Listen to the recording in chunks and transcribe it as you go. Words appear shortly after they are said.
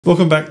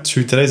Welcome back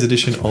to today's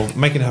edition of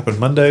Make It Happen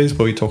Mondays,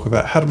 where we talk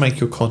about how to make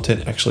your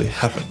content actually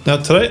happen. Now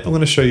today I'm going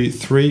to show you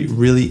 3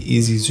 really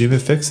easy zoom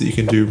effects that you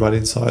can do right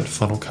inside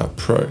Final Cut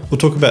Pro. We'll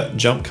talk about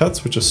jump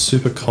cuts, which are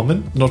super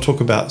common, and I'll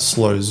talk about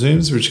slow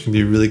zooms, which can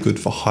be really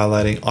good for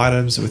highlighting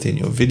items within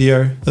your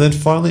video. And then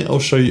finally I'll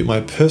show you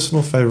my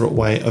personal favorite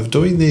way of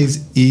doing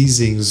these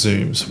easing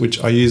zooms,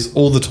 which I use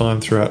all the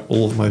time throughout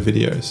all of my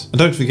videos. And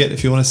don't forget,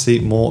 if you want to see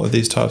more of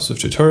these types of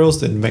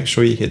tutorials, then make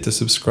sure you hit the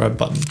subscribe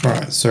button.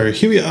 Alright, so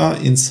here we are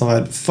inside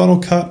Final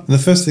Cut. And the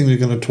first thing we're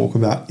going to talk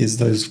about is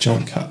those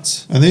jump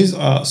cuts. And these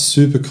are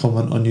super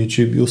common on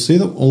YouTube. You'll see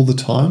them all the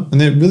time, and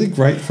they're really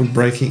great for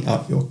breaking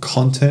up your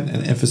content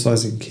and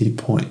emphasizing key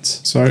points.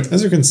 So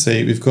as you can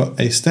see, we've got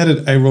a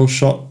standard A-roll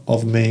shot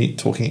of me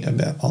talking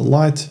about a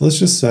light. Let's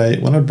just say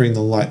when I bring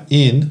the light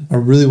in, I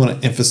really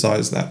want to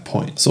emphasize that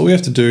point. So all we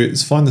have to do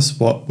is find the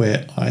spot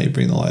where I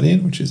bring the light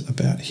in, which is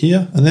about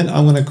here. And then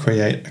I'm going to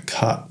create a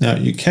cut. Now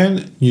you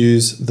can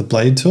use the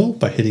blade tool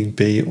by hitting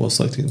B or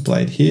selecting the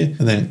blade here,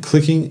 and then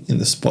clicking in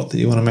the spot that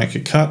you want to make a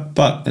cut.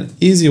 But an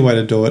easier way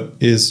to do it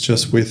is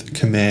just with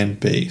Command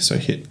B. So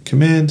hit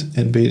Command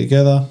and B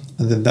together,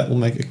 and then that will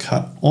make a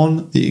cut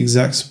on the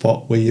exact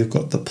spot where you've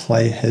got the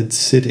playhead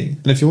sitting.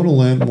 And if you want to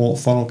learn more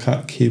Final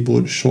Cut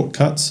keyboard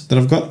shortcuts, then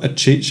I've got a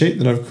cheat sheet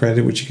that I've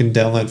created, which you can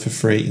download for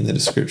free in the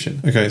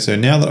description. Okay, so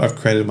now that I've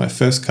created my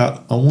first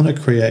cut, I want to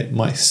create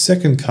my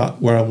second cut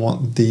where I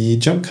want the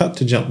jump cut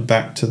to jump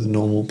back to the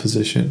normal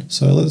position.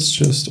 So let's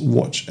just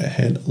watch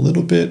ahead a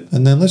little bit.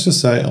 And then let's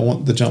just say I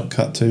want the jump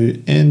cut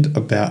to end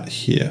about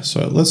here.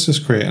 So let's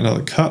just create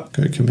another cut,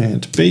 go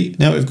Command B.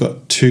 Now we've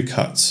got 2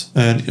 cuts.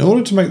 And in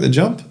order to make the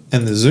jump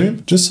and the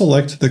zoom, just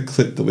select the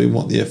clip that we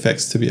want the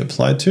effects to be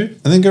applied to,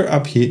 and then go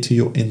up here to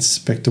your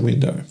inspector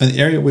window. And the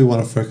area we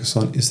want to focus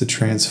on is the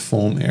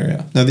transform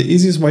area. Now the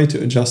easiest way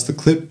to adjust the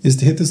clip is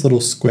to hit this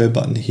little square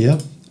button here,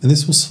 and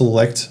this will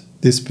select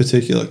this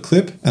particular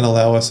clip and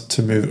allow us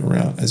to move it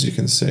around, as you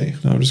can see.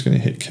 Now I'm just going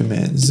to hit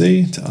Command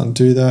Z to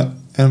undo that.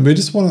 And we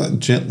just want to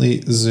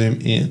gently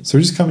zoom in. So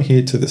we just come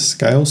here to the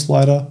scale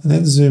slider and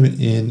then zoom it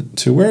in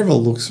to wherever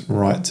looks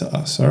right to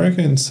us. So I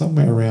reckon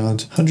somewhere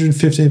around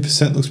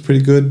 115% looks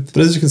pretty good.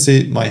 But as you can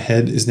see, my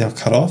head is now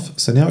cut off.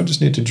 So now I just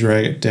need to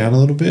drag it down a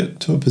little bit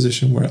to a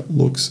position where it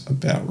looks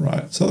about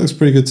right. So that looks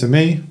pretty good to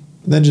me.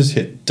 And then just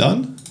hit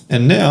done.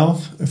 And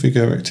now if we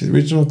go back to the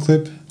original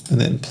clip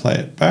and then play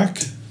it back,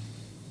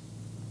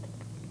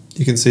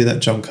 you can see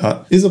that jump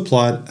cut is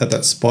applied at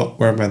that spot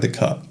where I made the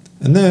cut.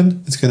 And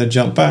then it's going to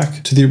jump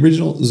back to the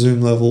original zoom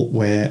level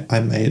where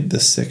I made the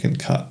second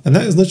cut. And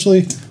that is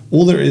literally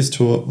all there is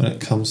to it when it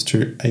comes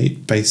to a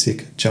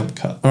basic jump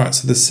cut. All right,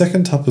 so the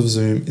second type of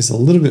zoom is a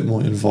little bit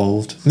more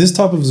involved. And this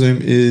type of zoom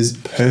is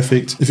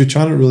perfect if you're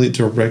trying to really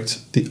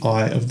direct the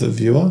eye of the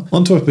viewer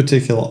onto a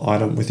particular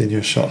item within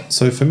your shot.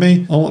 So for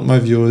me, I want my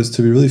viewers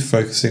to be really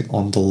focusing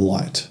on the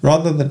light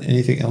rather than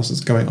anything else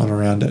that's going on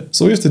around it.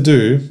 So all we have to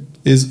do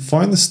is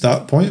find the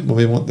start point where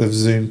we want the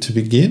zoom to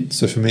begin.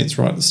 So for me, it's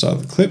right at the start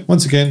of the clip.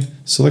 Once again,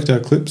 select our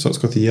clip so it's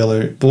got the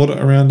yellow border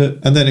around it,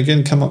 and then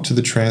again come up to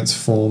the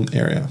transform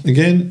area.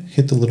 Again,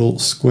 hit the little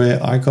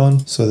square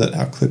icon so that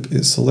our clip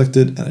is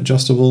selected and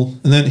adjustable.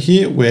 And then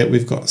here where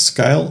we've got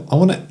scale, I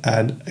want to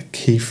add a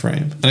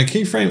keyframe. And a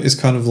keyframe is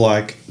kind of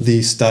like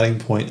the starting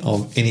point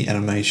of any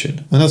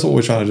animation. And that's what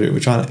we're trying to do. We're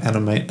trying to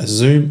animate a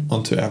zoom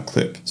onto our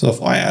clip. So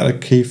if I add a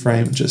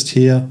keyframe just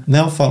here,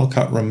 now Final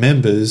Cut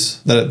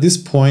remembers that at this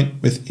point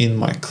within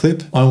my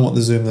clip, I want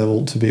the zoom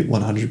level to be at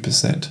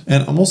 100%.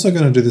 And I'm also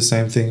going to do the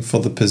same thing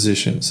for the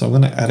position. So I'm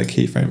going to add a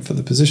keyframe for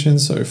the position.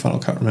 So Final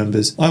Cut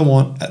remembers I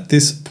want at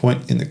this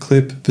point in the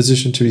clip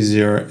position to be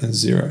 0 and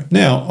 0.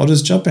 Now I'll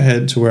just jump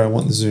ahead to where I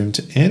want the zoom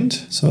to end.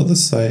 So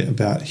let's say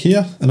about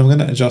here, and I'm going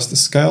to adjust the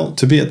scale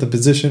to be at the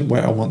position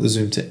where I want the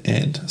zoom to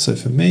end. So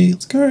for me,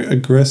 let's go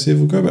aggressive.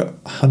 We'll go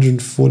about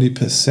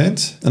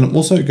 140%. And I'm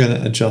also going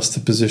to adjust the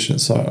position.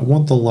 So I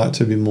want the light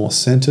to be more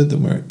centered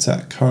than where it's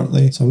at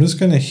currently. So I'm just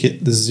going to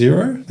hit the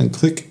 0 and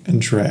click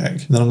and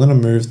drag. And then I'm going to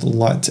move the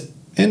light to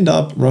end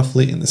up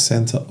roughly in the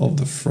center of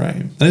the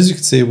frame. And as you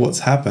can see,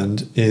 what's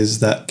happened is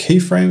that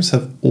keyframes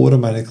have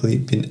automatically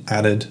been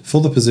added for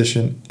the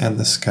position and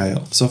the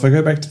scale. So if I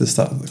go back to the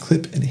start of the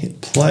clip and hit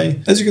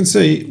play, as you can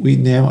see, we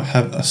now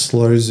have a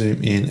slow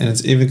zoom in, and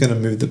it's even going to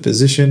move the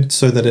position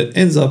so that it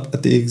ends up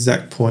at the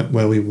exact point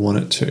where we want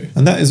it to.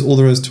 And that is all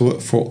there is to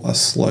it for a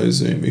slow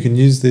zoom. You can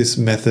use this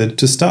method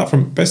to start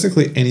from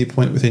basically any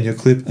point within your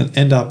clip and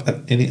end up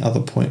at any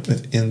other point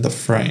within the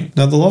frame.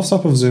 Now, the last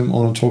type of zoom I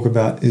want to talk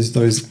about is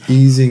those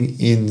easing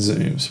in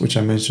zooms, which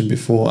I mentioned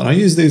before, and I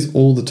use these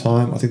all the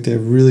time. I think they're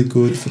really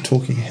good for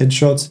talking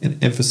headshots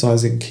and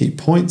emphasizing key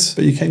points,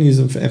 but you can use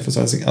them for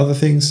emphasizing other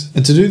things.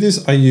 And to do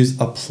this, I use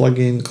a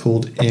plugin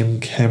called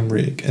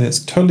MCamRig, and it's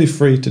totally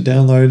free to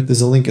download. There's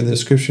a link in the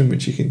description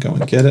which you can go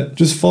and get it.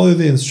 Just follow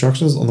the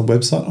instructions on the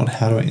website on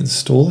how to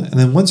install it, and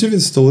then once you've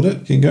installed it,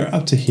 you can go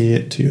up to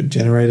here to your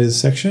generators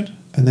section.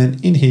 And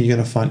then in here, you're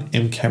going to find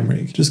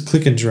MCamRig. Just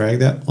click and drag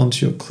that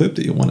onto your clip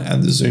that you want to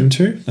add the zoom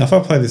to. Now, if I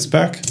play this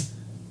back,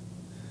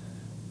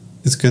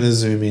 it's going to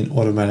zoom in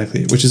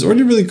automatically, which is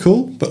already really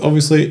cool, but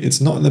obviously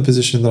it's not in the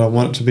position that I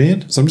want it to be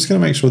in. So I'm just going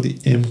to make sure the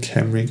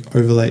mCamRig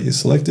overlay is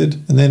selected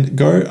and then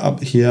go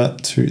up here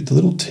to the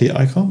little T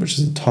icon, which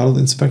is the title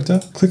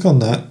inspector. Click on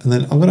that. And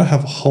then I'm going to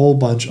have a whole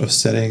bunch of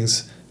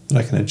settings that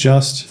I can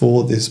adjust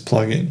for this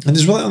plugin. And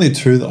there's really only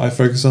two that I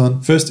focus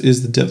on. First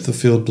is the depth of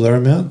field blur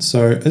amount.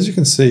 So as you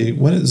can see,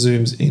 when it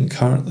zooms in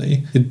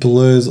currently, it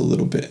blurs a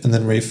little bit and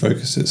then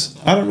refocuses.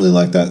 I don't really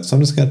like that, so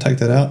I'm just going to take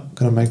that out. I'm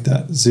going to make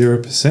that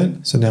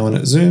 0%. So now when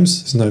it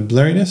zooms, there's no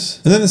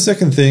blurriness. And then the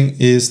second thing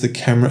is the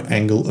camera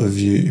angle of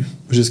view,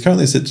 which is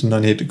currently set to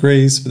 98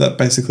 degrees, but that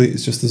basically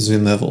is just the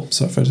zoom level.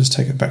 So if I just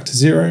take it back to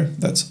 0,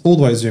 that's all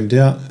the way zoomed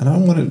out, and I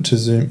want it to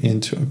zoom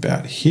into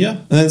about here.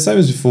 And then same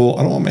as before,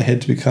 I don't want my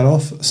head to be cut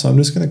off, so I'm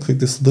just going to click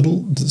this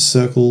little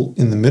circle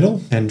in the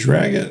middle and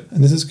drag it,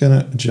 and this is going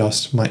to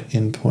adjust my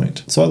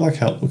endpoint. So I like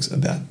how it looks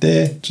about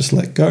there. Just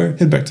let go,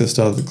 head back to the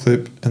start of the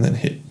clip, and then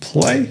hit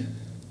play.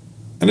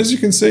 And as you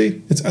can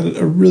see, it's added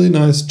a really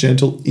nice,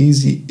 gentle,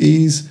 easy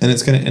ease, and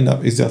it's going to end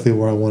up exactly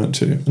where I want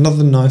it to.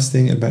 Another nice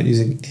thing about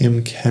using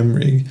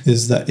mCamRig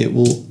is that it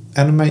will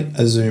animate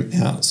a zoom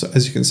out. So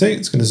as you can see,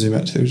 it's going to zoom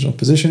out to the original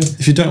position.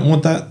 If you don't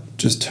want that,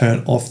 just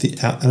turn off the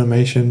out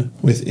animation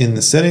within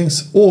the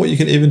settings, or you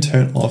can even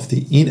turn off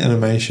the in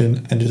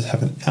animation and just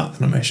have an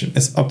out animation.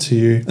 It's up to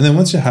you. And then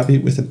once you're happy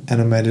with an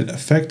animated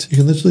effect, you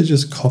can literally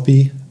just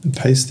copy and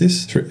paste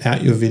this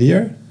throughout your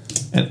video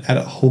and add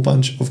a whole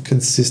bunch of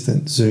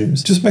consistent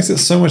zooms. Just makes it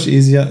so much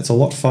easier. It's a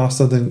lot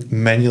faster than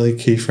manually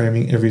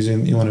keyframing every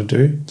zoom that you want to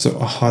do. So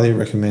I highly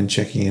recommend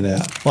checking it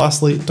out.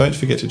 Lastly, don't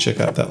forget to check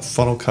out that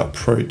Final Cut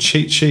Pro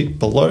cheat sheet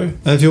below.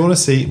 And if you want to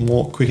see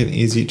more quick and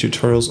easy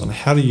tutorials on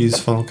how to use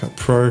Final Cut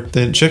Pro,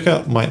 then check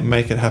out my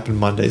Make It Happen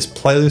Mondays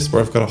playlist,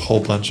 where I've got a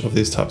whole bunch of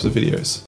these types of videos.